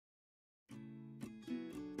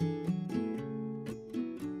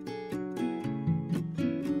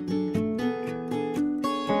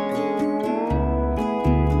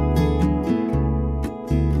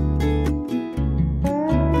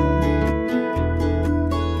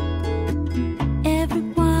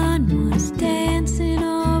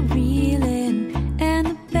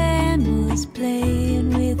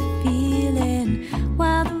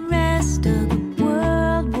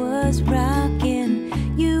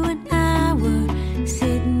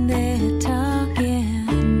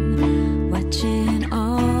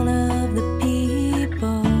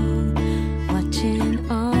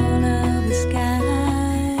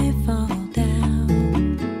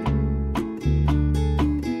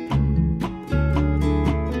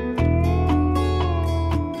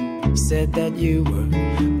said that you were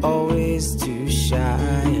always too shy,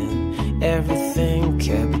 and everything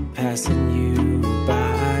kept passing you by,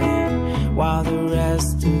 and while the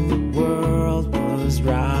rest of the world was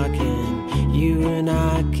rocking, you and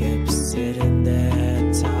I kept sitting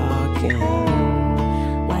there talking,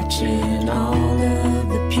 watching all of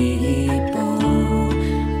the people,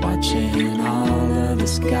 watching all of the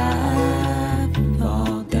sky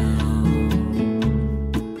fall down.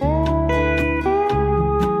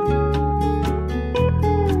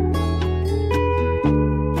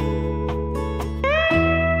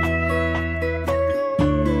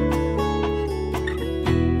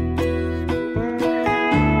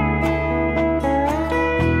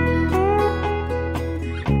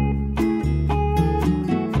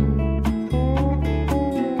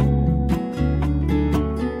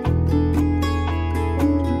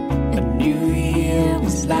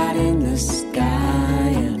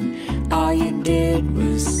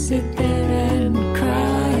 Sit there and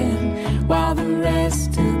crying while the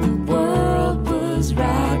rest of the world was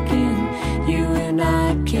rocking. You and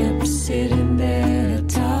I kept sitting there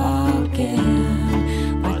talking,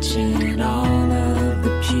 watching all of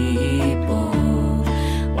the people,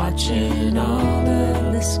 watching all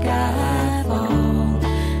of the sky fall,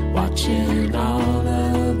 watching all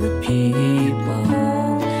of the people,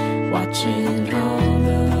 watching all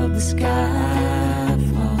of the sky.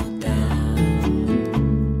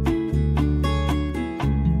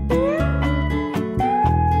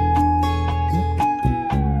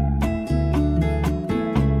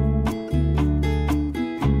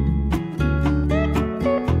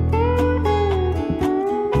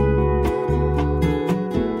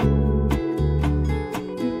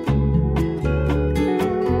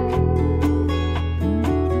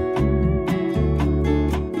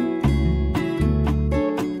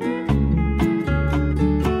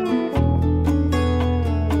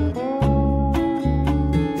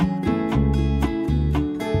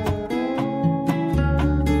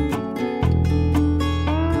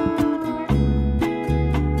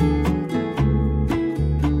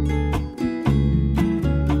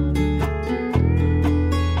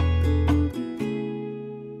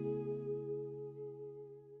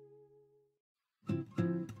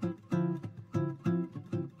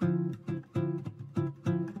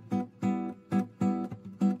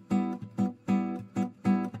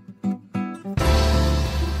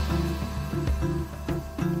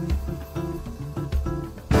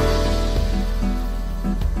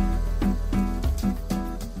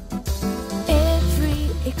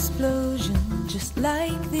 Just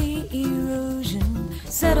like the erosion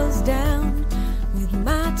settles down with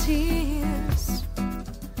my tears.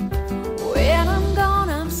 When I'm gone,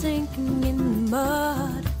 I'm sinking in the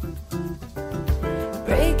mud.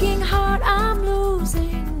 Breaking heart, I'm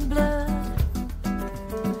losing blood.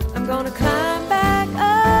 I'm gonna climb back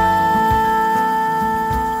up.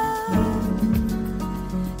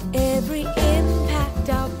 Every impact,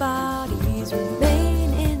 our bodies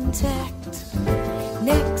remain intact.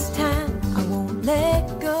 Next time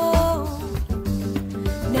let go.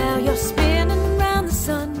 Now you're spinning around the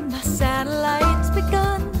sun. My satellite's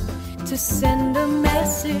begun to send a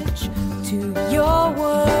message to your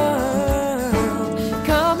world.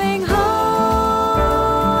 Coming home,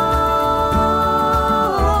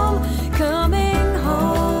 coming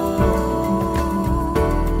home.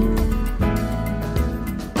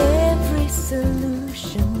 Every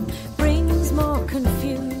solution brings more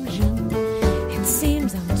confusion. It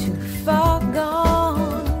seems I'm too far gone.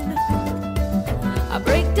 I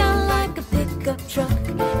break down like a pickup truck.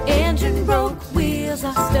 Engine broke, wheels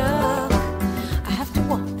are stuck. I have to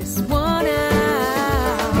walk this one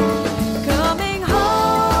out. Coming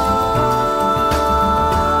home,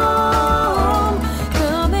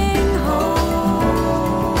 coming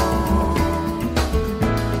home,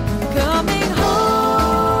 coming home,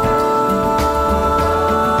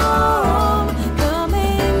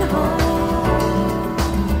 coming home.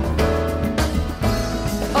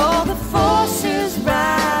 All the forces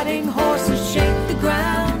riding horses shake the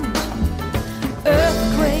ground.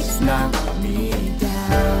 Earthquakes knock me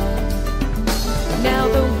down. Now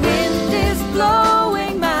the wind is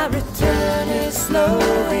blowing, my return is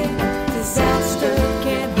slowing. Disaster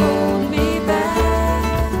can't hold me back.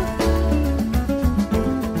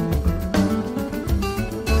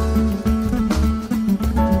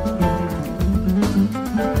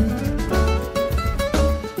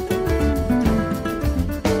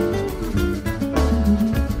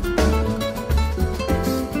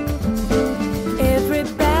 Every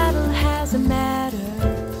battle has a matter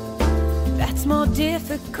that's more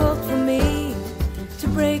difficult for me to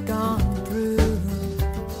break on through.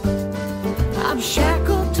 I'm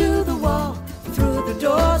shackled to the wall.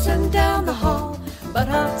 but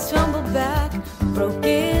hearts tumble back,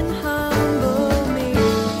 broken humble me.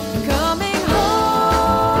 Coming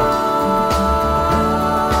home,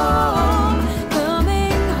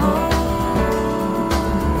 coming home,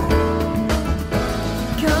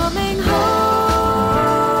 coming home,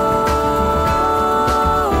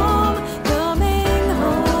 coming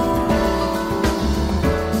home.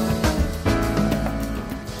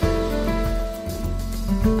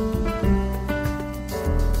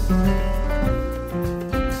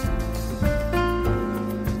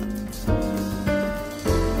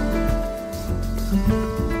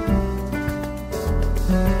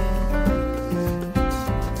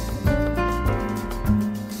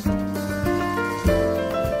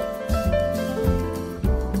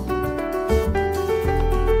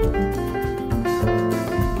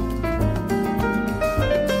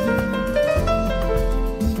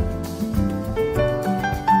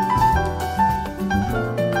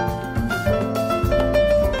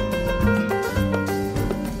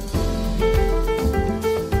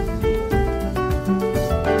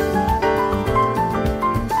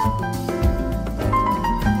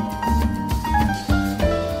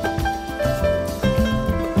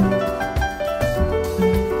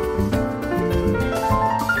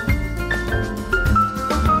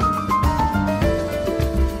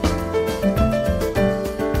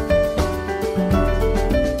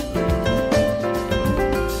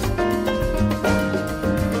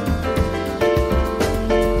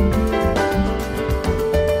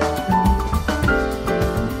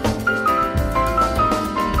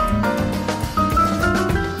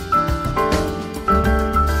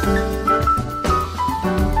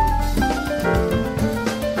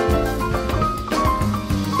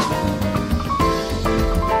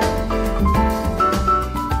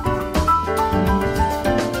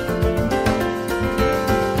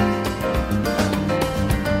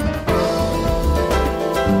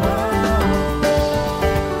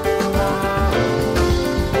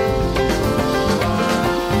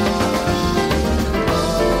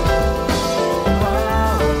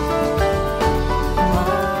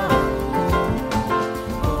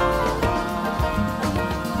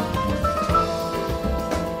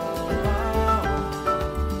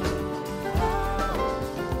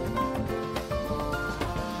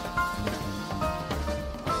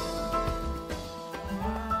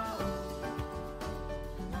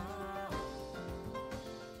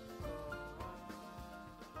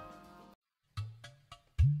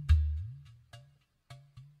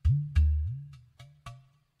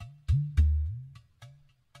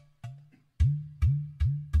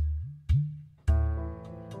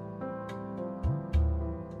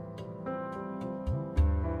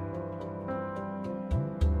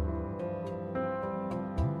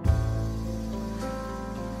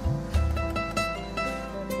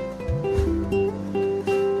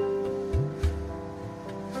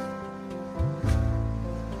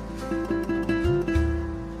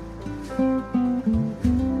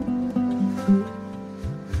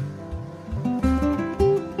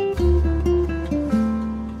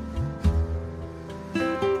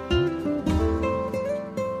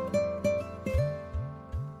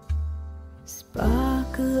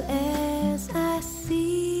 Sparkle as I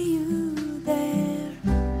see you there,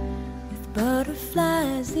 with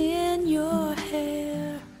butterflies in your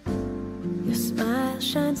hair. Your smile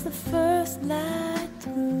shines the first light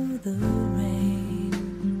through the rain.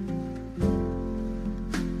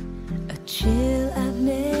 A chill I've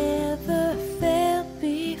never felt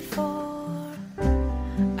before.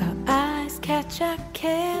 Our eyes catch, I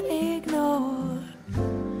can't ignore.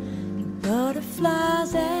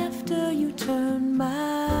 Butterflies after you turn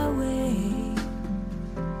my way.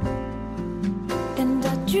 And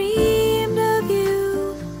I dreamed of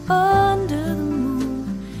you under the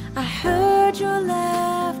moon. I heard your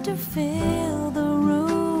laughter fill the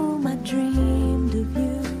room. I dreamed of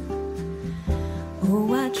you.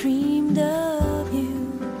 Oh, I dreamed of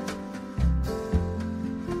you.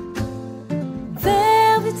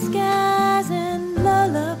 Velvet skies and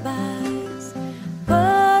lullabies.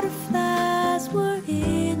 Butterflies were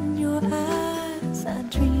in your eyes. I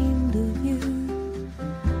dreamed of you.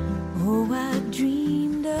 Oh, I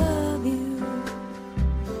dreamed of you.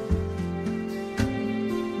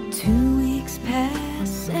 2 weeks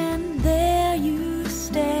pass and there you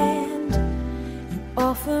stand. You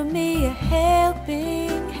offer me a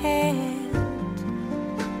helping hand.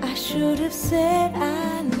 I should have said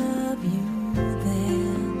I love you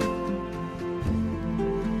then.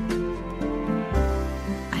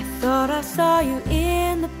 I thought I saw you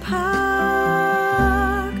in the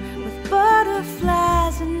park with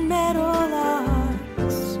butterflies and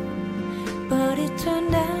meadowlarks, but it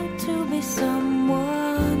turned out to be someone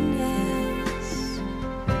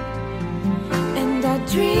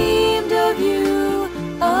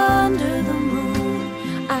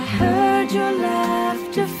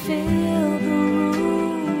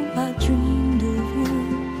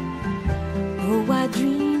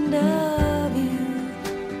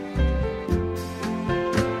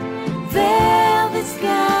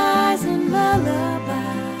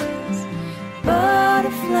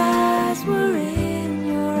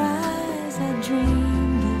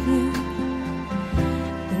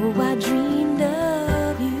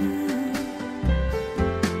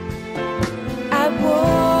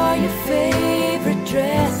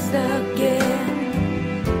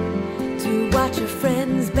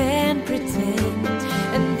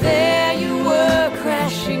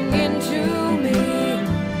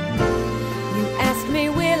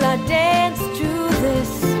I dance to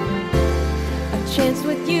this. A chance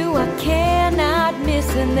with you I cannot miss,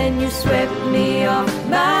 and then you swept me off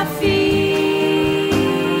my feet.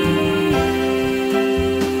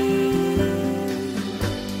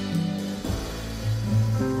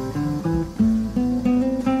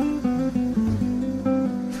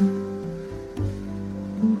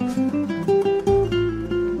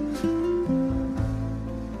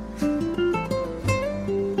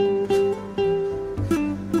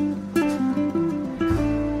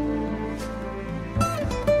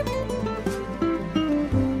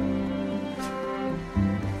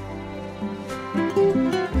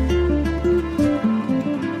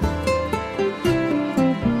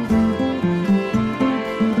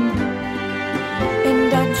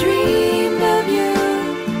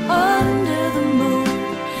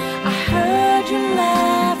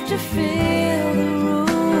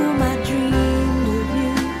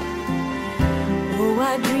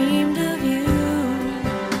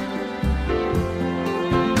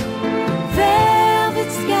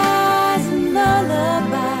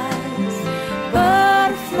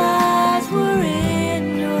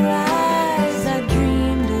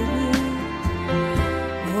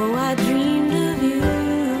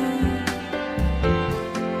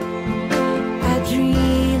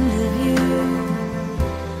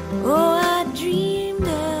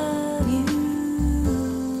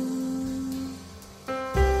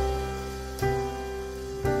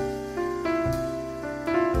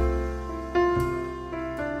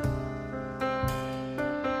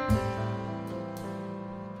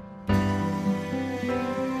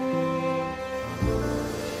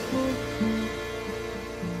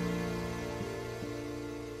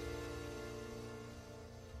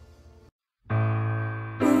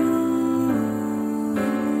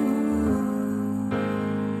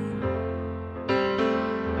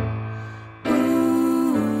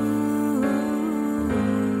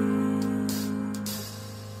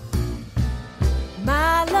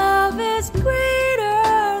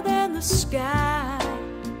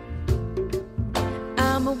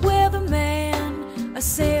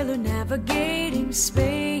 Navigating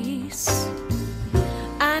space,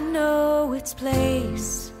 I know its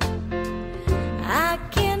place. I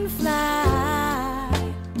can fly.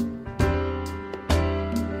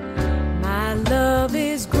 My love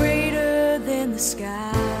is greater than the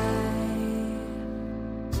sky.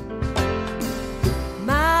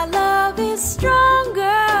 My love is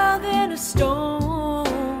stronger than a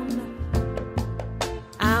stone.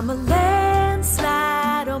 I'm a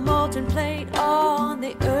landslide, a molten plate on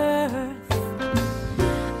the earth.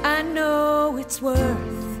 I know its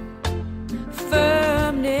worth,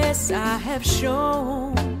 firmness I have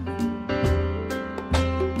shown.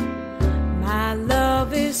 My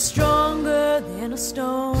love is stronger than a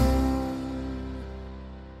stone.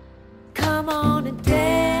 Come on and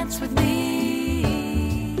dance with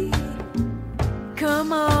me.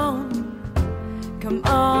 Come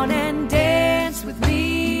on and dance with me.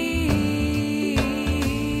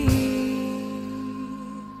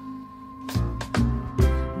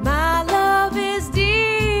 My love is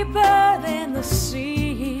deeper than the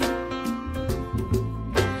sea.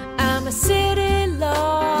 I'm a city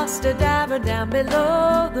lost, a diver down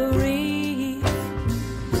below the reef.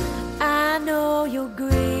 I know your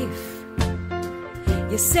grief,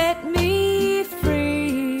 you set me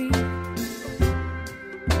free.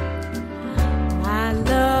 My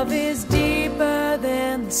love is deeper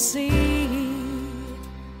than the sea.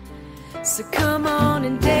 So come on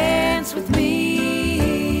and dance with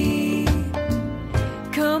me.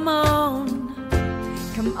 Come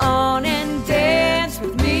on and dance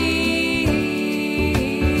with me.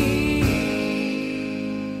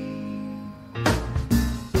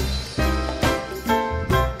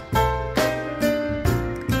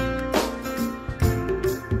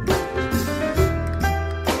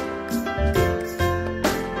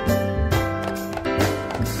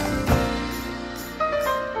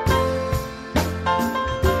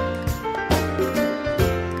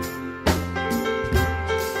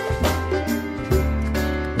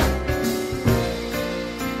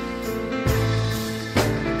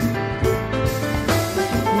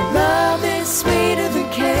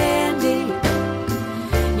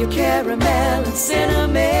 Caramel and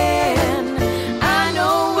cinnamon, I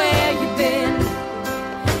know where you've been,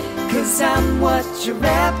 'cause I'm what you're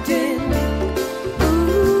wrapped in.